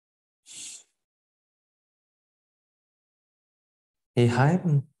Hey, hi,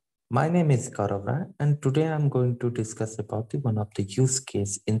 my name is Gaurav and today I'm going to discuss about the one of the use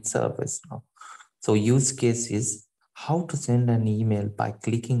case in service now. So use case is how to send an email by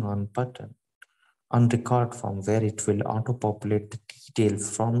clicking on button on record form where it will auto-populate the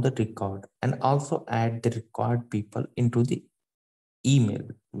details from the record and also add the required people into the email,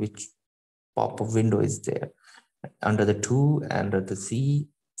 which pop-up window is there under the to, under the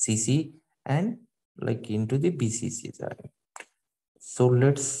CC and like into the BCC side. So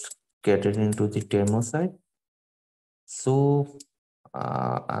let's get it into the demo side. So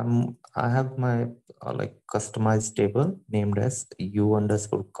I have my like customized table named as u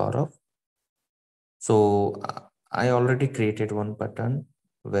underscore Gaurav. So I already created one button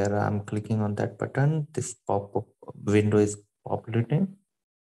where I'm clicking on that button. This pop-up window is populating.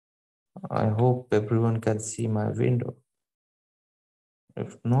 I hope everyone can see my window.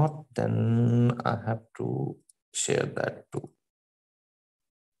 If not, then I have to share that too.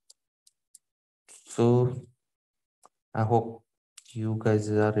 So I hope you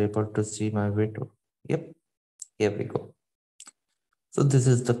guys are able to see my window. Yep, here we go. So this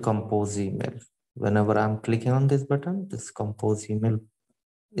is the compose email. Whenever I'm clicking on this button, this compose email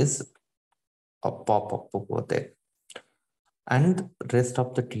is a pop-up over there. And rest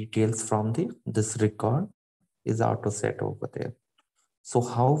of the details from the this record is auto set over there. So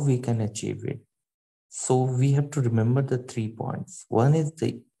how we can achieve it? So we have to remember the 3 points. One is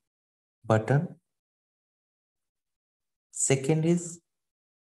the button. Second is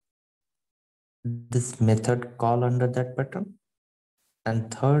this method call under that button.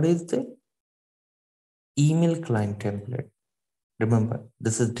 And third is the email client template. Remember,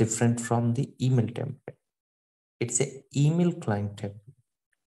 this is different from the email template. It's a email client template.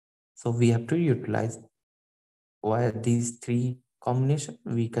 So we have to utilize via these three combination,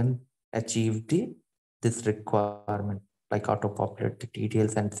 we can achieve the this requirement like auto populate the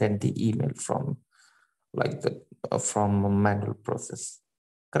details and send the email from like the from a manual process.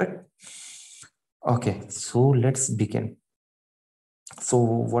 Correct? Okay, so let's begin. So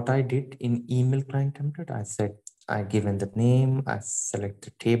what I did in email client template, I said I given the name, I select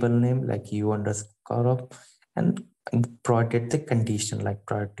the table name like u underscore of, and provided the condition like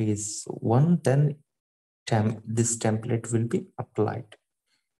priority is one, then this template will be applied.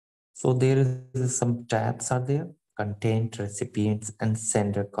 So there is some tabs are there, content, recipients, and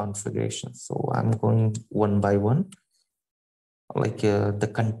sender configuration. So I'm going one by one, like the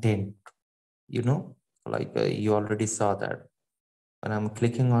content, you know, like you already saw that. When I'm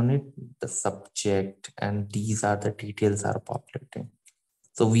clicking on it, the subject and these are the details are populating.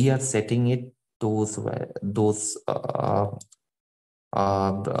 So we are setting it those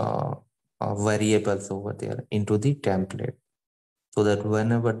variables over there into the template, so that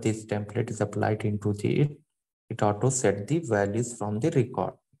whenever this template is applied into it auto set the values from the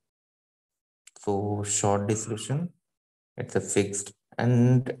record. So short description, it's a fixed,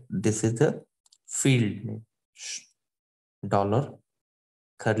 and this is the field name, dollar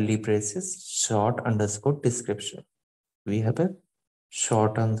curly braces short underscore description. We have a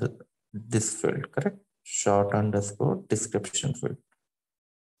short on this field, correct? Short underscore description field.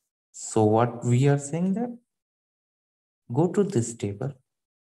 So what we are saying that go to this table,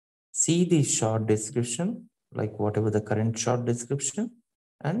 see the short description, like whatever the current short description,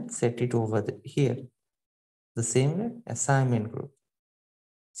 and set it over here. The same way, assignment group.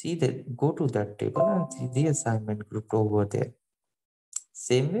 See that, go to that table and see the assignment group over there.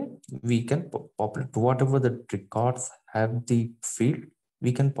 Same way, we can populate whatever the records have the field,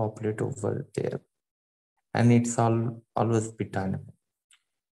 we can populate over there. And it's always be dynamic.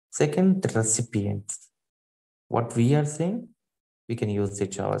 Second, the recipients. What we are saying, we can use the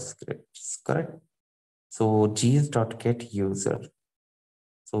JavaScript, correct? So gs.get user.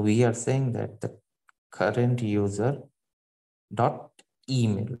 So we are saying that the current user dot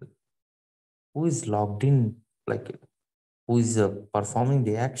email who is logged in, like who is performing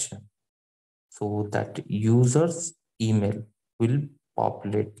the action. So that user's email will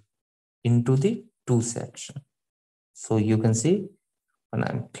populate into the to section. So you can see when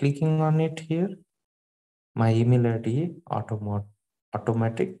I'm clicking on it here, my email ID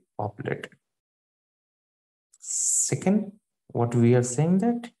automatic populated. Second, what we are saying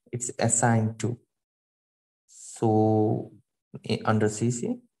that it's assigned to. So under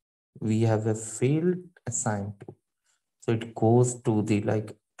CC, we have a field assigned to. So it goes to the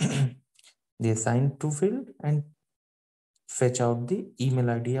like the assigned to field and fetch out the email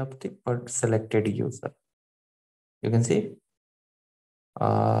ID of the selected user. You can see,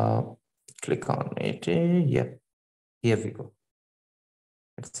 uh, click on it. Yeah, here we go.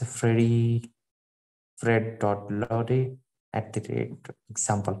 It's a Fred.Lottie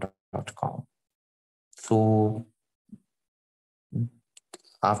 @example.com. So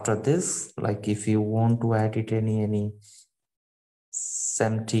after this, like if you want to edit any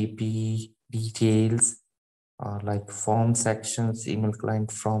SMTP details, like form sections, email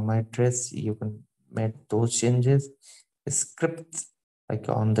client from address, you can make those changes. Scripts, like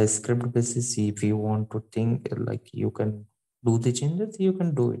on the script basis, if you want to think like you can do the changes, you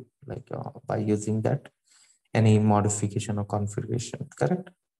can do it like by using that any modification or configuration, correct?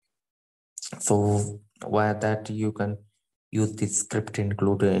 So why that you can use this script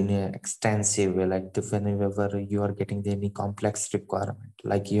include in a extensive way, like whenever you are getting any complex requirement,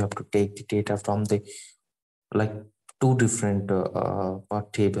 like you have to take the data from the like two different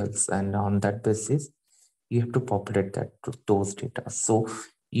tables, and on that basis you have to populate those data. So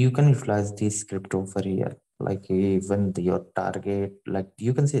you can utilize this script over here, like even your target, like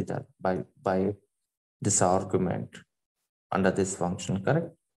you can say that by this argument under this function,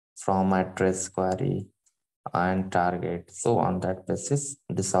 correct? From address query and target. So on that basis,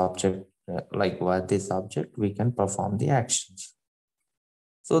 this object, like by this object, we can perform the actions.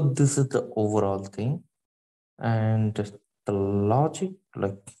 So this is the overall thing. And the logic,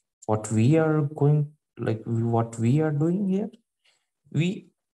 like what we are going, like what we are doing here, we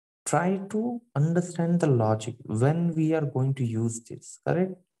try to understand the logic when we are going to use this,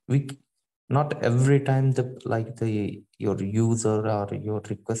 correct? We not every time the your user or your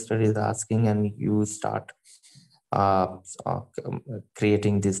requester is asking and you start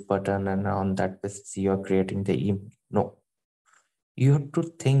creating this button, and on that basis you are creating the email. No, you have to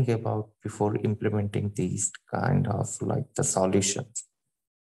think about before implementing these kind of like the solutions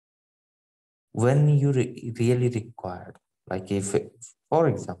when you really required. Like if for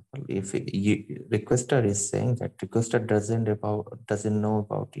example, if requester is saying that requester doesn't know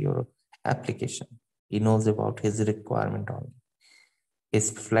about your application, he knows about his requirement only, his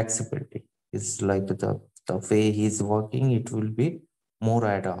flexibility is like the way he's working, it will be more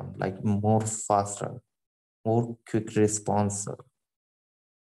add-on, like more faster, more quick response.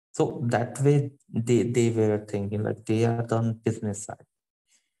 So that way they were thinking like they are on business side.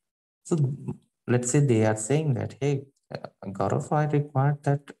 So let's say they are saying that, hey, Gaurav, I require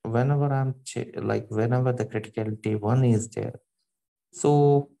that whenever like whenever the criticality one is there,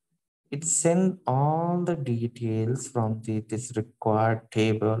 so it send all the details from this required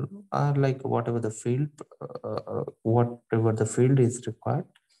table, like whatever the field, whatever the field is required.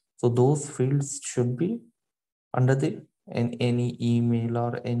 So those fields should be under the in any email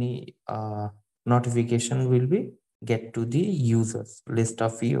or any notification will be get to the users list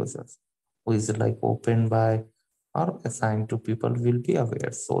of users who is like opened by or assigned to people will be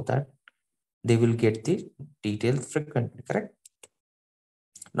aware, so that they will get the details frequently, correct?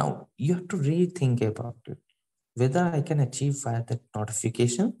 Now you have to rethink about it, whether I can achieve via that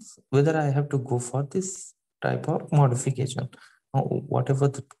notifications, whether I have to go for this type of modification. Now, whatever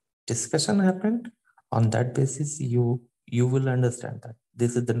the discussion happened, on that basis, you will understand that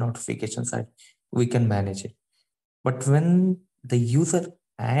this is the notification side. We can manage it. But when the user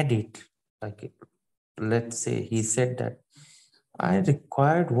add it, like let's say he said that I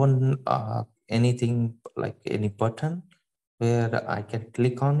required one anything like any button where I can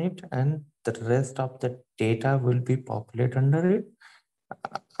click on it and the rest of the data will be populated under it.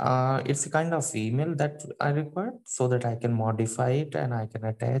 It's a kind of email that I require so that I can modify it and I can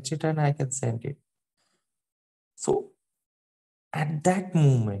attach it and I can send it. So at that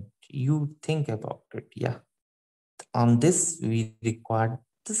moment, you think about it. Yeah, on this we require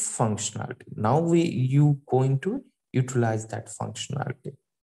this functionality. Now you going to utilize that functionality.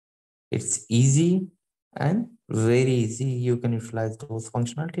 It's easy and very easy. You can utilize those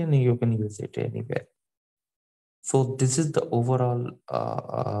functionality and you can use it anywhere. So this is the overall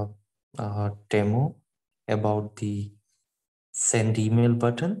demo about the send email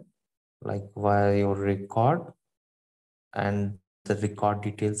button, like via your record, and the record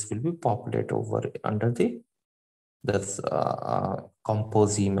details will be populated over under the this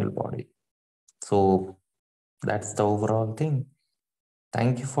compose email body. So that's the overall thing.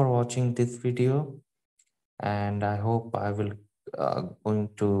 Thank you for watching this video, and I hope I will going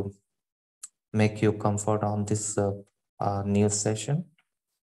to make you comfort on this new session.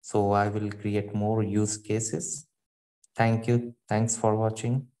 So I will create more use cases. Thank you. Thanks for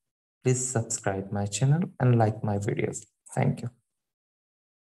watching. Please subscribe my channel and like my videos. Thank you.